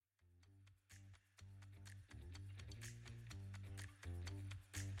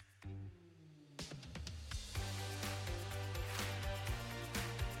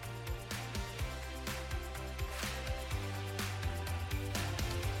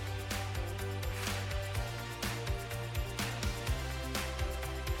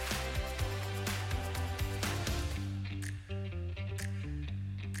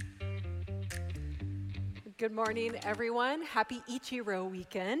Good morning, everyone. Happy Ichiro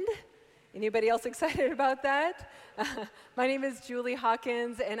weekend. Anybody else excited about that? My name is Julie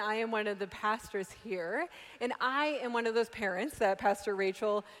Hawkins, and I am one of the pastors here. And I am one of those parents that Pastor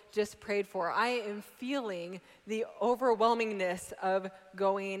Rachel just prayed for. I am feeling the overwhelmingness of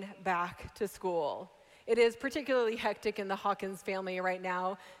going back to school. It is particularly hectic in the Hawkins family right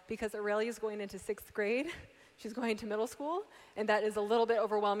now because Aurelia is going into 6th grade. She's going to middle school, and that is a little bit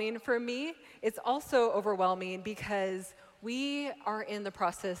overwhelming for me. It's also overwhelming because we are in the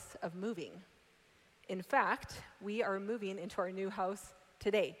process of moving. In fact, we are moving into our new house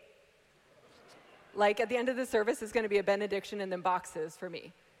today. Like at the end of the service, it's going to be a benediction and then boxes for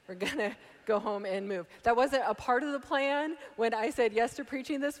me. We're going to go home and move. That wasn't a part of the plan when I said yes to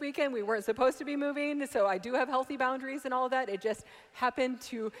preaching this weekend. We weren't supposed to be moving, so I do have healthy boundaries and all of that. It just happened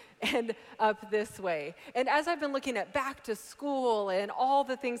to end up this way. And as I've been looking at back to school and all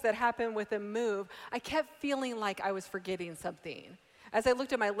the things that happen with a move, I kept feeling like I was forgetting something. As I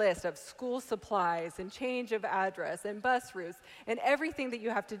looked at my list of school supplies and change of address and bus routes and everything that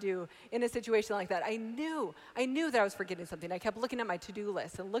you have to do in a situation like that, I knew that I was forgetting something. I kept looking at my to-do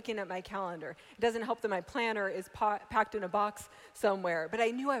list and looking at my calendar. It doesn't help that my planner is packed in a box somewhere, but I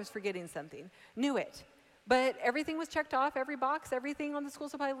knew I was forgetting something. Knew it. But everything was checked off, every box, everything on the school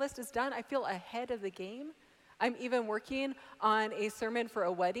supply list is done. I feel ahead of the game. I'm even working on a sermon for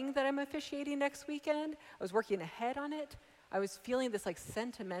a wedding that I'm officiating next weekend. I was working ahead on it. I was feeling this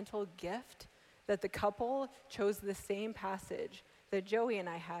sentimental gift that the couple chose the same passage that Joey and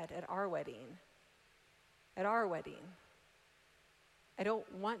I had at our wedding. At our wedding. I don't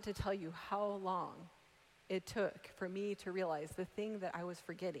want to tell you how long it took for me to realize the thing that I was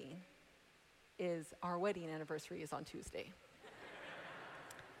forgetting is our wedding anniversary is on Tuesday.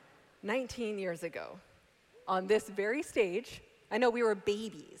 19 years ago, on this very stage, I know we were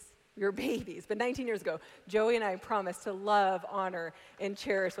babies, but 19 years ago, Joey and I promised to love, honor, and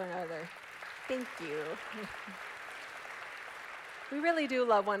cherish one another. Thank you. We really do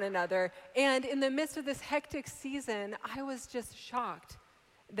love one another. And in the midst of this hectic season, I was just shocked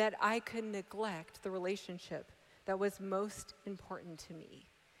that I could neglect the relationship that was most important to me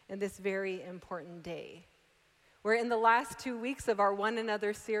in this very important day. We're in the last 2 weeks of our One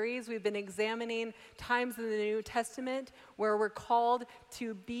Another series. We've been examining times in the New Testament where we're called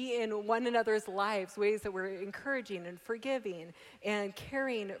to be in one another's lives, ways that we're encouraging and forgiving and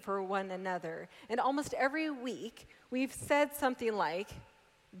caring for one another. And almost every week, we've said something like,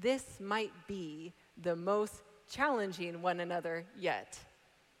 this might be the most challenging one another yet.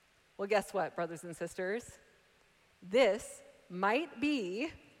 Well, guess what, brothers and sisters? This might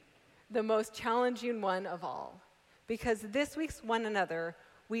be the most challenging one of all. Because this week's One Another,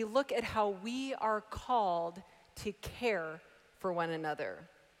 we look at how we are called to care for one another.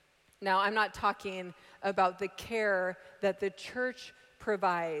 Now, I'm not talking about the care that the church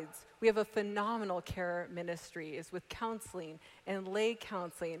provides. We have a phenomenal care ministries with counseling and lay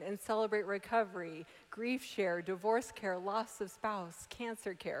counseling and Celebrate Recovery, grief share, divorce care, loss of spouse,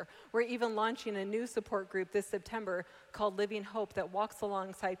 cancer care. We're even launching a new support group this September called Living Hope that walks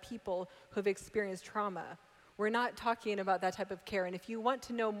alongside people who have experienced trauma. We're not talking about that type of care. And if you want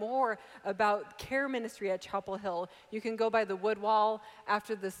to know more about care ministry at Chapel Hill, you can go by the wood wall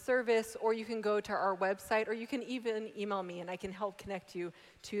after the service, or you can go to our website, or you can even email me, and I can help connect you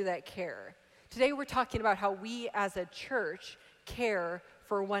to that care. Today we're talking about how we as a church care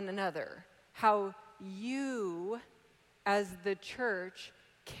for one another, how you as the church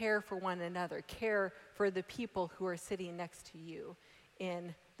care for one another, care for the people who are sitting next to you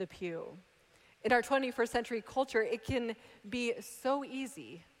in the pew. In our 21st century culture, it can be so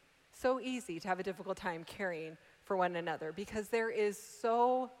easy to have a difficult time caring for one another because there is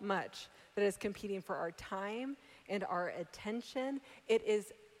so much that is competing for our time and our attention. It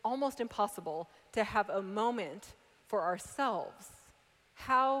is almost impossible to have a moment for ourselves.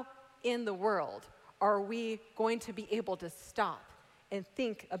 How in the world are we going to be able to stop and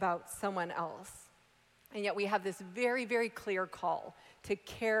think about someone else? And yet we have this very, very clear call to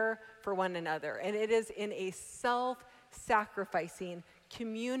care for one another. And it is in a self-sacrificing,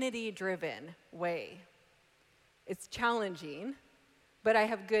 community-driven way. It's challenging, but I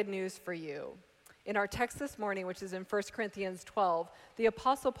have good news for you. In our text this morning, which is in 1 Corinthians 12, the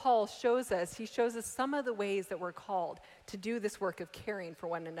Apostle Paul shows us some of the ways that we're called to do this work of caring for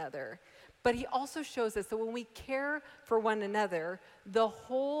one another. But he also shows us that when we care for one another, the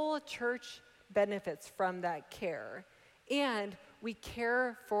whole church benefits from that care. And we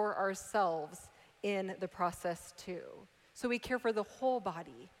care for ourselves in the process too. So we care for the whole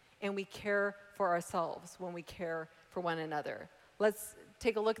body, and we care for ourselves when we care for one another. Let's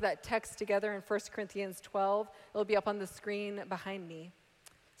take a look at that text together in 1 Corinthians 12. It'll be up on the screen behind me,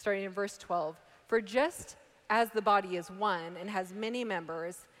 starting in verse 12. For just as the body is one and has many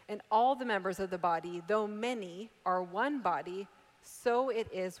members, and all the members of the body, though many, are one body, so it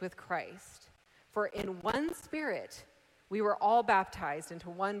is with Christ. For in one Spirit we were all baptized into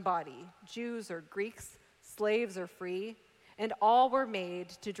one body, Jews or Greeks, slaves or free, and all were made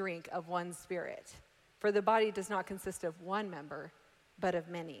to drink of one Spirit. For the body does not consist of one member, but of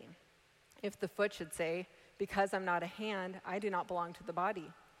many. If the foot should say, because I'm not a hand, I do not belong to the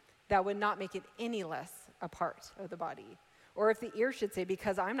body, that would not make it any less a part of the body. Or if the ear should say,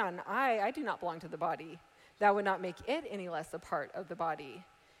 because I'm not an eye, I do not belong to the body, that would not make it any less a part of the body.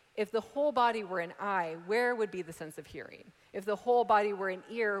 If the whole body were an eye, where would be the sense of hearing? If the whole body were an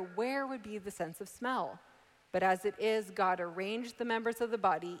ear, where would be the sense of smell? But as it is, God arranged the members of the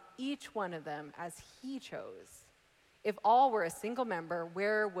body, each one of them as he chose. If all were a single member,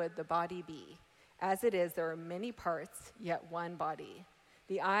 where would the body be? As it is, there are many parts, yet one body.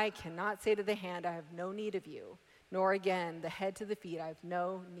 The eye cannot say to the hand, I have no need of you, nor again the head to the feet, I have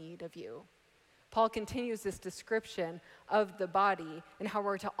no need of you. Paul continues this description of the body and how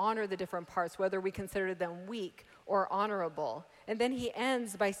we're to honor the different parts, whether we consider them weak or honorable. And then he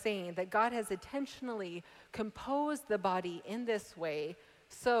ends by saying that God has intentionally composed the body in this way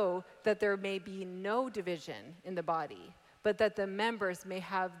so that there may be no division in the body, but that the members may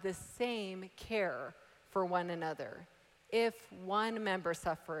have the same care for one another. If one member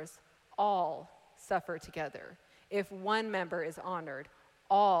suffers, all suffer together. If one member is honored,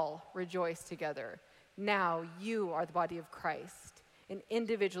 all rejoice together. Now you are the body of Christ and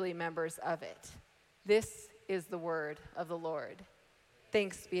individually members of it. This is the word of the Lord.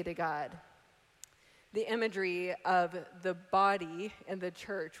 Thanks be to God. The imagery of the body and the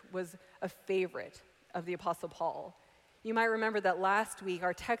church was a favorite of the Apostle Paul. You might remember that last week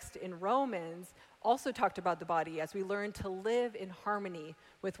our text in Romans also talked about the body as we learn to live in harmony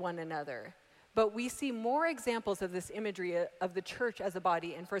with one another. But we see more examples of this imagery of the church as a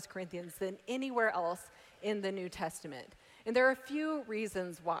body in 1 Corinthians than anywhere else in the New Testament. And there are a few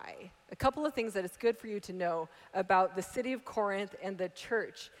reasons why. A couple of things that it's good for you to know about the city of Corinth and the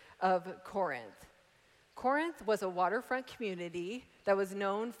church of Corinth. Corinth was a waterfront community that was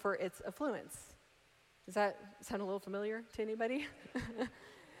known for its affluence. Does that sound a little familiar to anybody?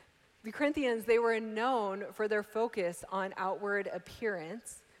 The Corinthians, they were known for their focus on outward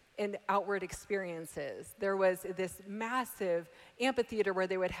appearance and outward experiences. There was this massive amphitheater where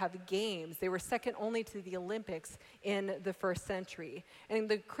they would have games. They were second only to the Olympics in the first century. And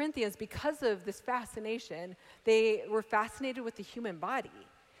the Corinthians, because of this fascination, they were fascinated with the human body,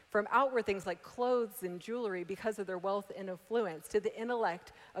 from outward things like clothes and jewelry because of their wealth and affluence, to the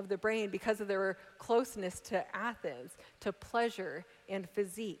intellect of the brain because of their closeness to Athens, to pleasure and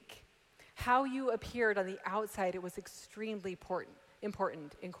physique. How you appeared on the outside, it was extremely important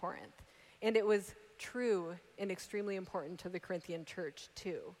in Corinth. And it was true and extremely important to the Corinthian church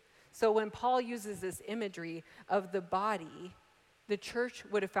too. So when Paul uses this imagery of the body, the church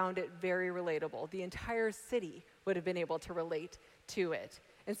would have found it very relatable. The entire city would have been able to relate to it.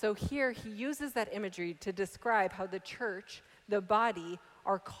 And so here he uses that imagery to describe how the church, the body,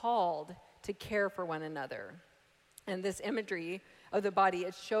 are called to care for one another. And this imagery of the body,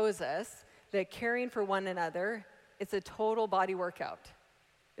 it shows us that caring for one another, it's a total body workout.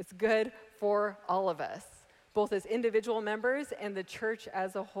 It's good for all of us, both as individual members and the church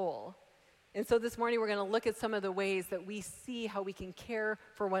as a whole. And so this morning we're going to look at some of the ways that we see how we can care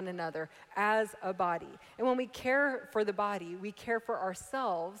for one another as a body. And when we care for the body, we care for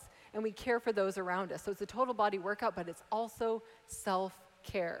ourselves and we care for those around us. So it's a total body workout, but it's also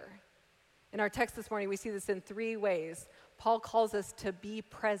self-care. In our text this morning, we see this in three ways. Paul calls us to be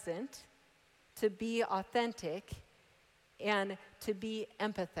present, to be authentic, and to be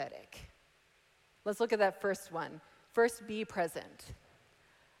empathetic. Let's look at that first one. First, be present.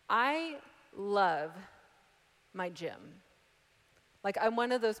 I love my gym. Like, I'm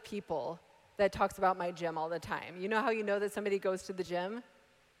one of those people that talks about my gym all the time. You know how you know that somebody goes to the gym?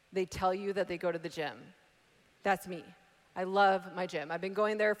 They tell you that they go to the gym. That's me. I love my gym. I've been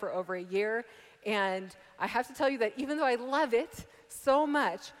going there for over a year, and I have to tell you that even though I love it so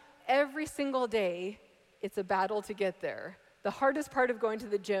much, every single day, it's a battle to get there. The hardest part of going to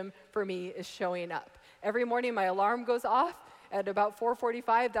the gym for me is showing up. Every morning, my alarm goes off at about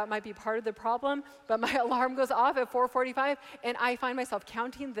 4:45. That might be part of the problem, but my alarm goes off at 4:45, and I find myself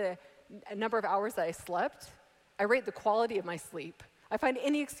counting the number of hours that I slept. I rate the quality of my sleep. I find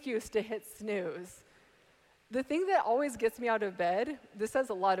any excuse to hit snooze. The thing that always gets me out of bed, this says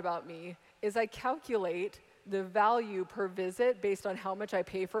a lot about me, is I calculate the value per visit based on how much I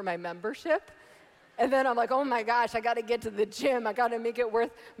pay for my membership. And then I'm like, oh my gosh, I got to get to the gym. I got to make it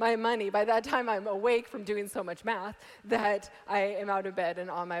worth my money. By that time, I'm awake from doing so much math that I am out of bed and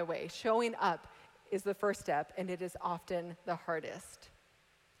on my way. Showing up is the first step, and it is often the hardest.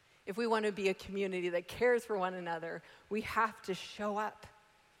 If we want to be a community that cares for one another, we have to show up.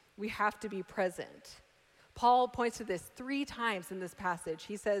 We have to be present. Paul points to this 3 times in this passage.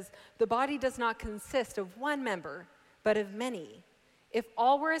 He says, the body does not consist of one member, but of many. If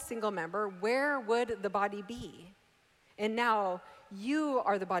all were a single member, where would the body be? And now you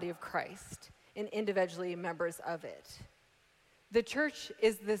are the body of Christ and individually members of it. The church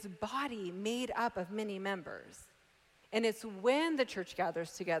is this body made up of many members. And it's when the church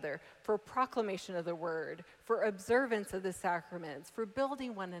gathers together for proclamation of the word, for observance of the sacraments, for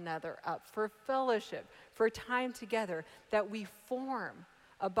building one another up, for fellowship, for time together, that we form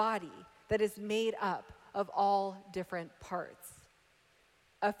a body that is made up of all different parts.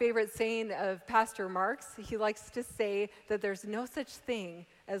 A favorite saying of Pastor Mark's, he likes to say that there's no such thing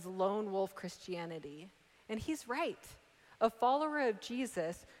as lone wolf Christianity. And he's right. A follower of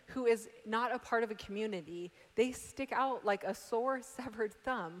Jesus who is not a part of a community, they stick out like a sore, severed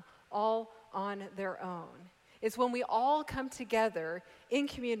thumb all on their own. It's when we all come together in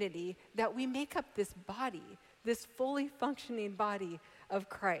community that we make up this body, this fully functioning body of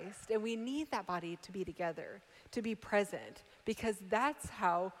Christ. And we need that body to be together, to be present, because that's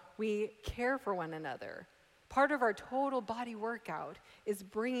how we care for one another. Part of our total body workout is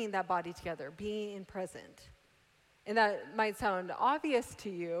bringing that body together, being present. And that might sound obvious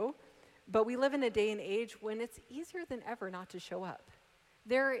to you, but we live in a day and age when it's easier than ever not to show up.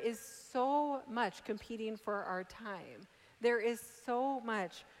 There is so much competing for our time. There is so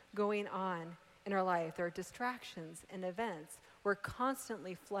much going on in our life. There are distractions and events. We're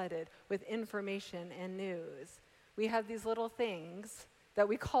constantly flooded with information and news. We have these little things that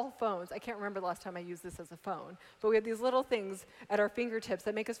we call phones. I can't remember the last time I used this as a phone, but we have these little things at our fingertips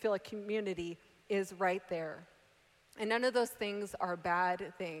that make us feel like community is right there. And none of those things are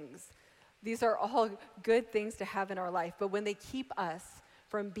bad things. These are all good things to have in our life, but when they keep us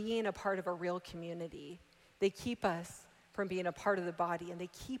from being a part of a real community, they keep us from being a part of the body, and they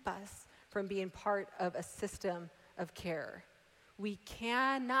keep us from being part of a system of care. We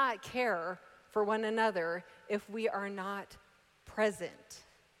cannot care for one another if we are not present.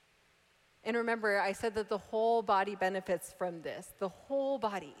 And remember, I said that the whole body benefits from this. The whole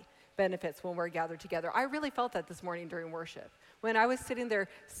body benefits when we're gathered together. I really felt that this morning during worship. When I was sitting there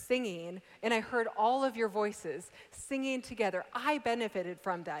singing and I heard all of your voices singing together, I benefited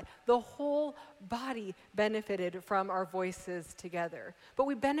from that. The whole body benefited from our voices together. But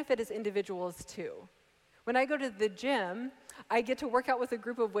we benefit as individuals too. When I go to the gym, I get to work out with a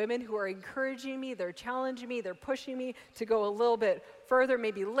group of women who are encouraging me, they're challenging me, they're pushing me to go a little bit further,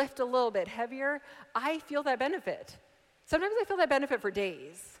 maybe lift a little bit heavier. I feel that benefit. Sometimes I feel that benefit for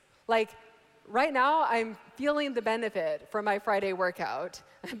days. Like right now, I'm feeling the benefit from my Friday workout.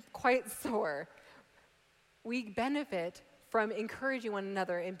 I'm quite sore. We benefit from encouraging one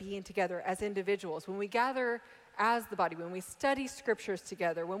another and being together as individuals. When we gather as the body, when we study scriptures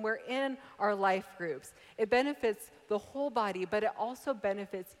together, when we're in our life groups, it benefits the whole body, but it also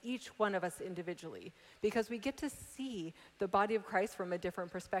benefits each one of us individually because we get to see the body of Christ from a different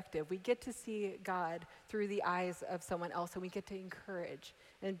perspective. We get to see God through the eyes of someone else, and we get to encourage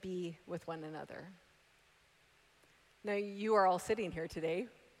and be with one another. Now, you are all sitting here today,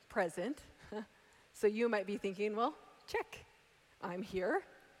 present, so you might be thinking, well, check. I'm here,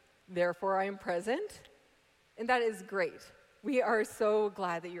 therefore I'm present. And that is great. We are so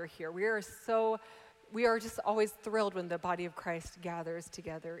glad that you're here. We are just always thrilled when the body of Christ gathers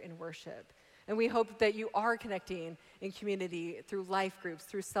together in worship. And we hope that you are connecting in community through life groups,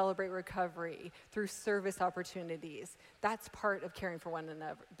 through Celebrate Recovery, through service opportunities. That's part of caring for one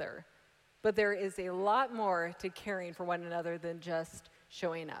another. But there is a lot more to caring for one another than just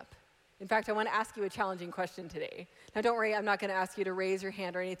showing up. In fact, I want to ask you a challenging question today. Now, don't worry, I'm not going to ask you to raise your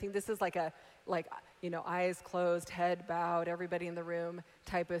hand or anything. This is like eyes closed, head bowed, everybody in the room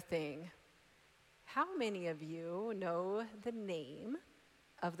type of thing. How many of you know the name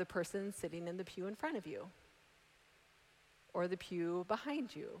of the person sitting in the pew in front of you? Or the pew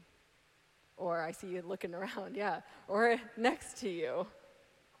behind you? Or I see you looking around, yeah. Or next to you?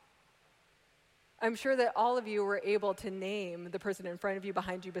 I'm sure that all of you were able to name the person in front of you,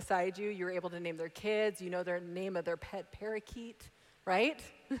 behind you, beside you. You were able to name their kids. You know their name of their pet parakeet, right?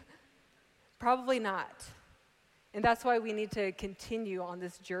 Probably not. And that's why we need to continue on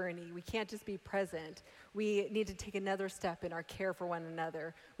this journey. We can't just be present. We need to take another step in our care for one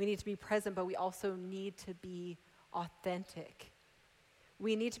another. We need to be present, but we also need to be authentic.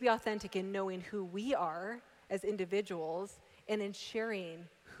 We need to be authentic in knowing who we are as individuals and in sharing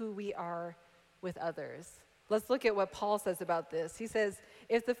who we are with others. Let's look at what Paul says about this. He says,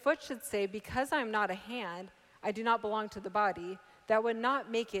 if the foot should say, because I'm not a hand, I do not belong to the body, that would not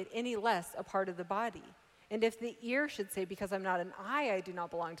make it any less a part of the body. And if the ear should say, because I'm not an eye, I do not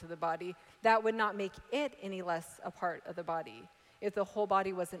belong to the body, that would not make it any less a part of the body. If the whole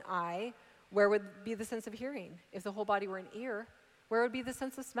body was an eye, where would be the sense of hearing? If the whole body were an ear, where would be the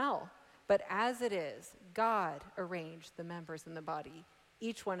sense of smell? But as it is, God arranged the members in the body,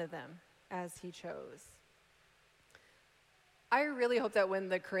 each one of them as he chose. I really hope that when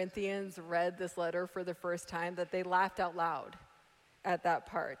the Corinthians read this letter for the first time, that they laughed out loud at that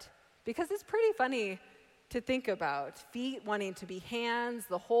part. Because it's pretty funny to think about. Feet wanting to be hands,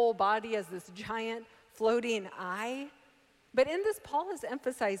 the whole body as this giant floating eye. But in this, Paul is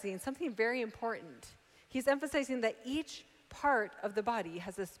emphasizing something very important. He's emphasizing that each part of the body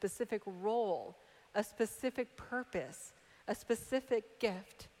has a specific role, a specific purpose, a specific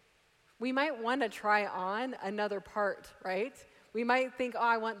gift. We might want to try on another part, right? We might think, oh,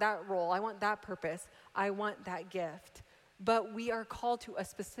 I want that role, I want that purpose, I want that gift. But we are called to a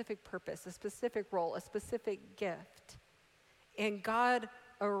specific purpose, a specific role, a specific gift. And God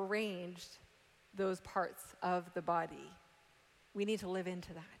arranged those parts of the body. We need to live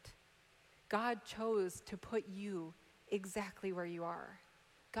into that. God chose to put you exactly where you are.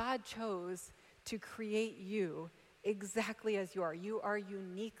 God chose to create you exactly as you are. You are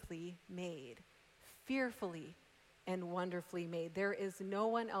uniquely made, fearfully and wonderfully made. There is no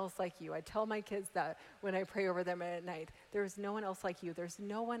one else like you. I tell my kids that when I pray over them at night. There is no one else like you. There's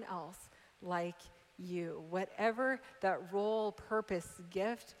no one else like you. Whatever that role, purpose,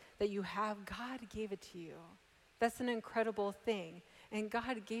 gift that you have, God gave it to you. That's an incredible thing. And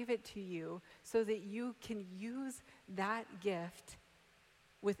God gave it to you so that you can use that gift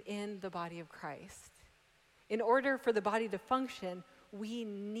within the body of Christ. In order for the body to function, we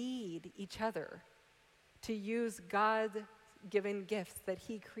need each other to use God-given gifts that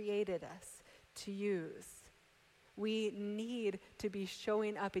he created us to use. We need to be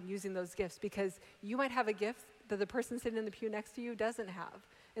showing up and using those gifts because you might have a gift that the person sitting in the pew next to you doesn't have.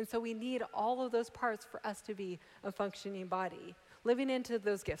 And so we need all of those parts for us to be a functioning body. Living into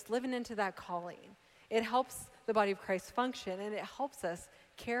those gifts, living into that calling. It helps the body of Christ function and it helps us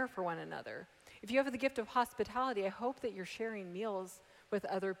care for one another. If you have the gift of hospitality, I hope that you're sharing meals with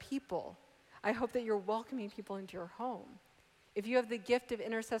other people. I hope that you're welcoming people into your home. If you have the gift of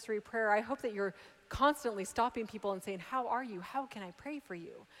intercessory prayer, I hope that you're constantly stopping people and saying, how are you? How can I pray for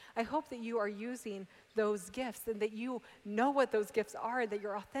you? I hope that you are using those gifts and that you know what those gifts are, that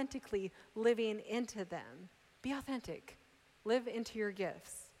you're authentically living into them. Be authentic. Live into your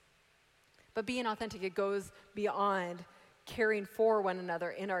gifts. But being authentic, it goes beyond caring for one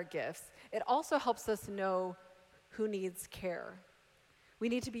another in our gifts. It also helps us know who needs care. We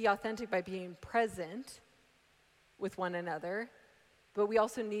need to be authentic by being present with one another, but we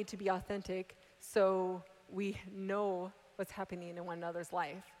also need to be authentic so we know what's happening in one another's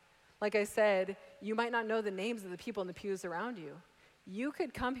life. Like I said, you might not know the names of the people in the pews around you. You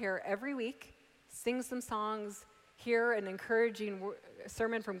could come here every week, sing some songs, hear an encouraging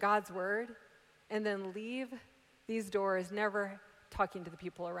sermon from God's word, and then leave these doors never talking to the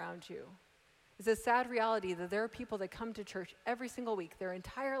people around you. It's a sad reality that there are people that come to church every single week, their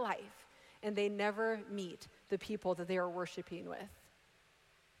entire life, and they never meet the people that they are worshiping with.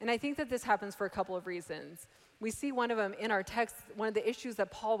 And I think that this happens for a couple of reasons. We see one of them in our text. One of the issues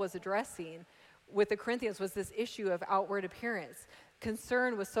that Paul was addressing with the Corinthians was this issue of outward appearance,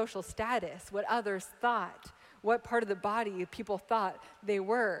 concern with social status, what others thought, what part of the body people thought they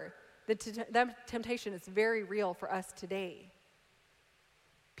were. That temptation is very real for us today.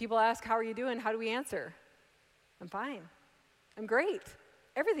 People ask, how are you doing? How do we answer? I'm fine. I'm great.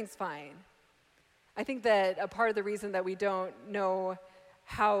 Everything's fine. I think that a part of the reason that we don't know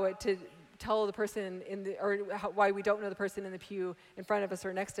how to tell the person why we don't know the person in the pew in front of us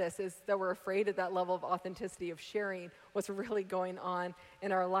or next to us is that we're afraid of that level of authenticity of sharing what's really going on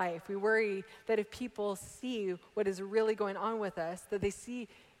in our life. We worry that if people see what is really going on with us, that they see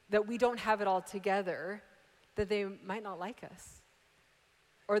that we don't have it all together, that they might not like us.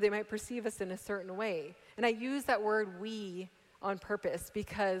 Or they might perceive us in a certain way. And I use that word we on purpose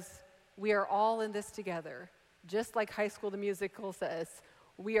because we are all in this together. Just like High School the Musical says,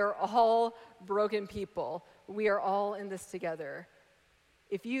 we are all broken people. We are all in this together.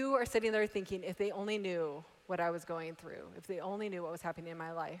 If you are sitting there thinking, if they only knew what I was going through, if they only knew what was happening in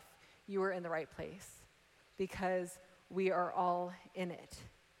my life, you were in the right place, because we are all in it.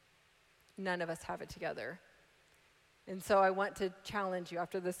 None of us have it together. And so I want to challenge you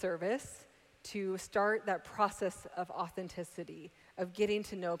after the service to start that process of authenticity, of getting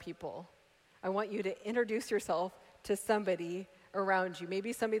to know people. I want you to introduce yourself to somebody around you,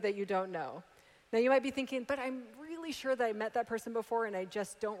 maybe somebody that you don't know. Now you might be thinking, but I'm really sure that I met that person before and I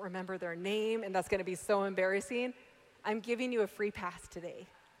just don't remember their name, and that's going to be so embarrassing. I'm giving you a free pass today.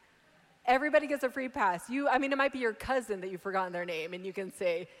 Everybody gets a free pass. It might be your cousin that you've forgotten their name, and you can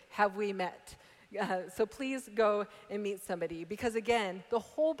say, have we met? So please go and meet somebody, because again, the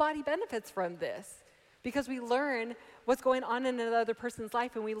whole body benefits from this, because we learn what's going on in another person's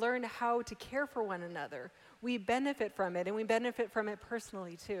life, and we learn how to care for one another. We benefit from it, and we benefit from it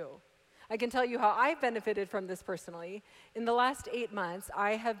personally too. I can tell you how I've benefited from this personally. In the last 8 months,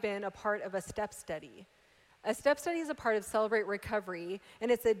 I have been a part of a step study. A step study is a part of Celebrate Recovery, and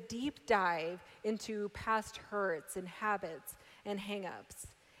it's a deep dive into past hurts and habits and hang-ups.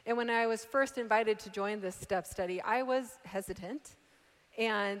 And when I was first invited to join this step study, I was hesitant.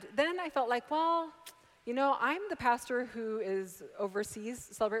 And then I felt like, I'm the pastor who oversees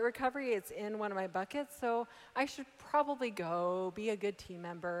Celebrate Recovery. It's in one of my buckets, so I should probably go, be a good team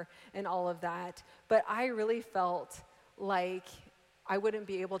member, and all of that. But I really felt like I wouldn't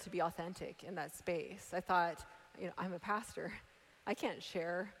be able to be authentic in that space. I thought, I'm a pastor. I can't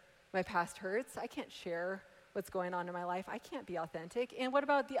share my past hurts. I can't share what's going on in my life. I can't be authentic. And what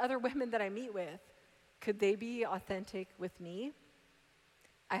about the other women that I meet with? Could they be authentic with me?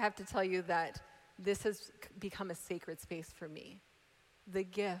 I have to tell you that this has become a sacred space for me. The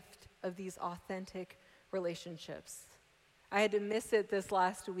gift of these authentic relationships. I had to miss it this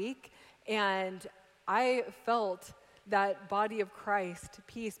last week, and I felt that body of Christ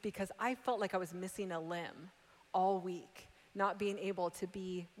peace because I felt like I was missing a limb all week, not being able to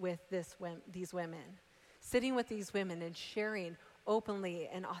be with these women. Sitting with these women and sharing openly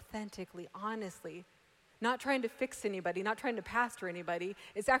and authentically, honestly, not trying to fix anybody, not trying to pastor anybody.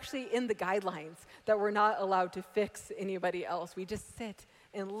 It's actually in the guidelines that we're not allowed to fix anybody else. We just sit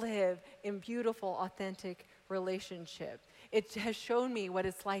and live in beautiful, authentic relationship. It has shown me what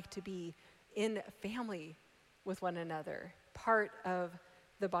it's like to be in family with one another, part of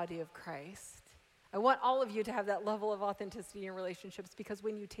the body of Christ. I want all of you to have that level of authenticity in relationships, because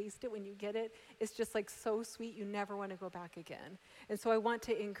when you taste it, when you get it, it's just like so sweet, you never want to go back again. And so I want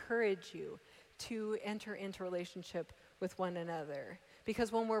to encourage you to enter into relationship with one another,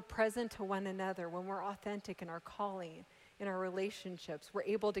 because when we're present to one another, when we're authentic in our calling, in our relationships, we're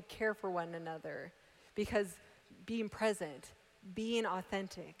able to care for one another, because being present, being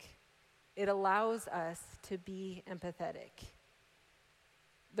authentic, it allows us to be empathetic.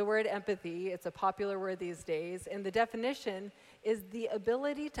 The word empathy, it's a popular word these days, and the definition is the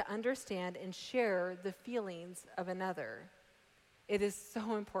ability to understand and share the feelings of another. It is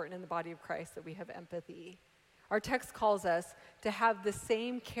so important in the body of Christ that we have empathy. Our text calls us to have the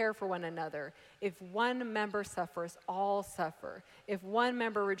same care for one another. If one member suffers, all suffer. If one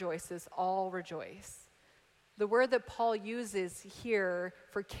member rejoices, all rejoice. The word that Paul uses here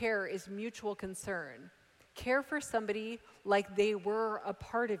for care is mutual concern. Care for somebody like they were a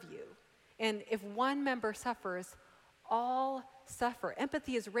part of you. And if one member suffers, all suffer.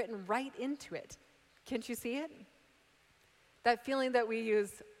 Empathy is written right into it. Can't you see it? That feeling that we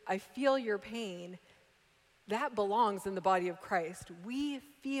use, I feel your pain, that belongs in the body of Christ. We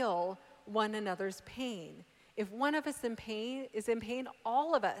feel one another's pain. If one of us is in pain,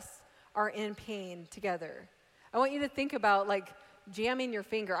 all of us are in pain together. I want you to think about like jamming your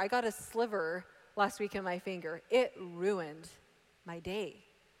finger. I got a sliver last week in my finger. It ruined my day.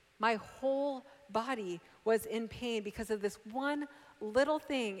 My whole body was in pain because of this one little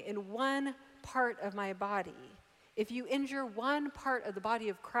thing in one part of my body. If you injure one part of the body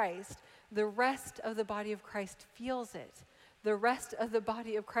of Christ, the rest of the body of Christ feels it. The rest of the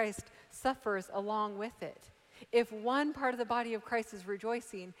body of Christ suffers along with it. If one part of the body of Christ is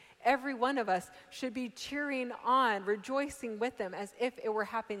rejoicing, every one of us should be cheering on, rejoicing with them as if it were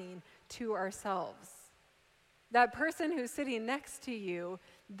happening to ourselves. That person who's sitting next to you,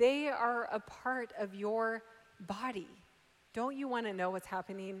 they are a part of your body. Don't you want to know what's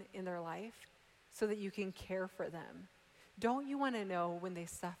happening in their life so that you can care for them? Don't you want to know when they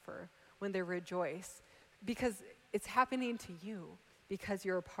suffer, when they rejoice? Because it's happening to you because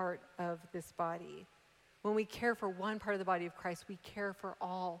you're a part of this body. When we care for one part of the body of Christ, we care for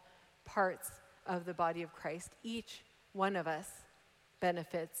all parts of the body of Christ. Each one of us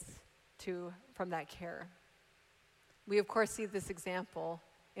benefits from that care. We, of course, see this example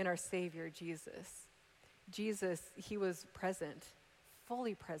in our Savior, Jesus. Jesus, he was present,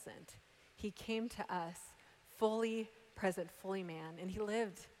 fully present. He came to us fully present, fully man, and he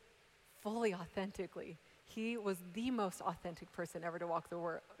lived fully authentically. He was the most authentic person ever to walk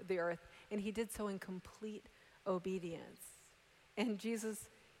the earth, and he did so in complete obedience. And Jesus,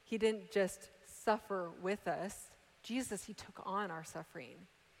 he didn't just suffer with us. Jesus, he took on our suffering.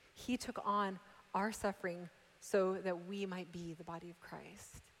 He took on our suffering so that we might be the body of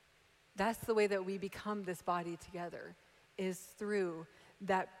Christ. That's the way that we become this body together, is through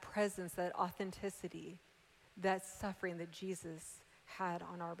that presence, that authenticity, that suffering that Jesus had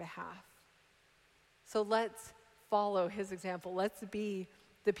on our behalf. So let's follow his example. Let's be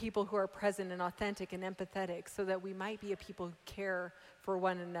the people who are present and authentic and empathetic so that we might be a people who care for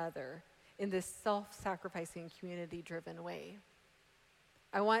one another in this self-sacrificing, community-driven way.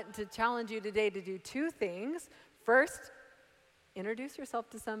 I want to challenge you today to do two things. First, introduce yourself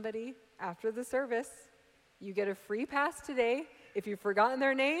to somebody after the service. You get a free pass today. If you've forgotten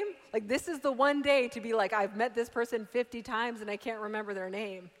their name, this is the one day to be like, I've met this person 50 times and I can't remember their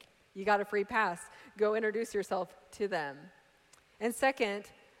name. You got a free pass. Go introduce yourself to them. And second,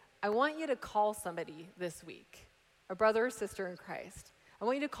 I want you to call somebody this week, a brother or sister in Christ. I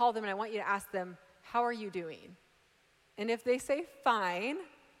want you to call them and I want you to ask them, how are you doing? And if they say fine,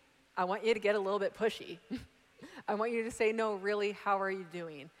 I want you to get a little bit pushy. I want you to say, no, really, how are you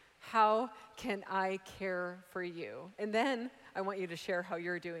doing? How can I care for you? And then I want you to share how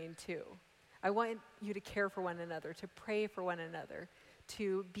you're doing too. I want you to care for one another, to pray for one another,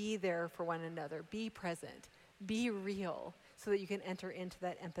 to be there for one another, be present, be real, so that you can enter into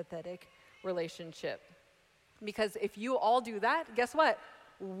that empathetic relationship. Because if you all do that, guess what?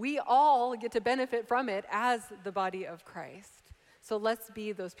 We all get to benefit from it as the body of Christ. So let's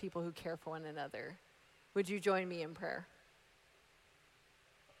be those people who care for one another. Would you join me in prayer?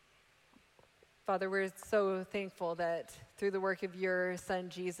 Father, we're so thankful that through the work of your Son,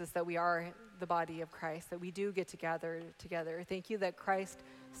 Jesus, that we are the body of Christ, that we do get to gather together. Thank you that Christ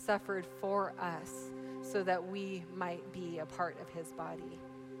suffered for us so that we might be a part of his body.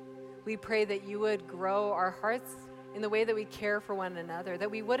 We pray that you would grow our hearts in the way that we care for one another, that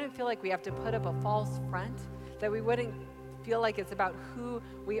we wouldn't feel like we have to put up a false front, that we wouldn't feel like it's about who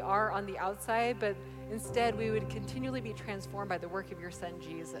we are on the outside, but instead we would continually be transformed by the work of your Son,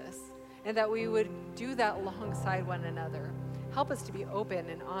 Jesus, and that we would do that alongside one another. Help us to be open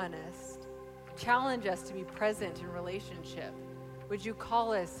and honest. Challenge us to be present in relationship. Would you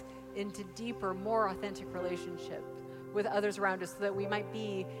call us into deeper, more authentic relationship with others around us so that we might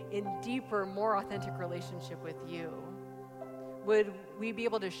be in deeper, more authentic relationship with you? Would we be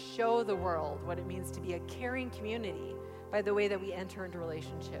able to show the world what it means to be a caring community by the way that we enter into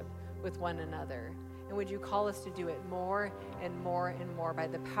relationship with one another? And would you call us to do it more and more and more by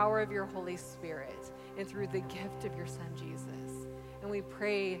the power of your Holy Spirit and through the gift of your Son, Jesus? And we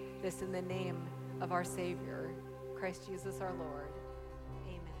pray this in the name of our Savior, Christ Jesus our Lord.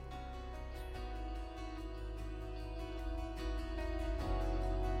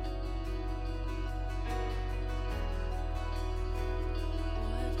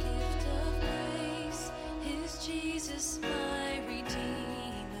 Jesus, my Redeemer,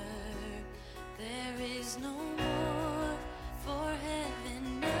 there is no more for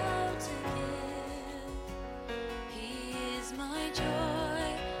heaven now to give. He is my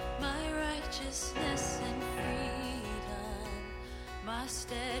joy, my righteousness and freedom, my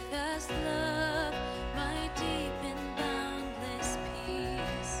steadfast love, my deep and boundless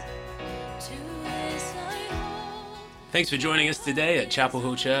peace. To this I hold. Thanks for joining us today at Chapel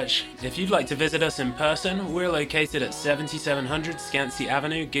Hill Church. If you'd like to visit us in person, we're located at 7700 Scansey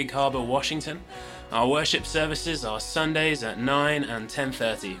Avenue, Gig Harbor, Washington. Our worship services are Sundays at 9 and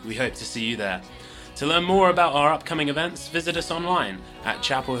 10:30. We hope to see you there. To learn more about our upcoming events, visit us online at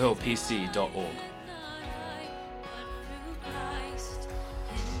chapelhillpc.org.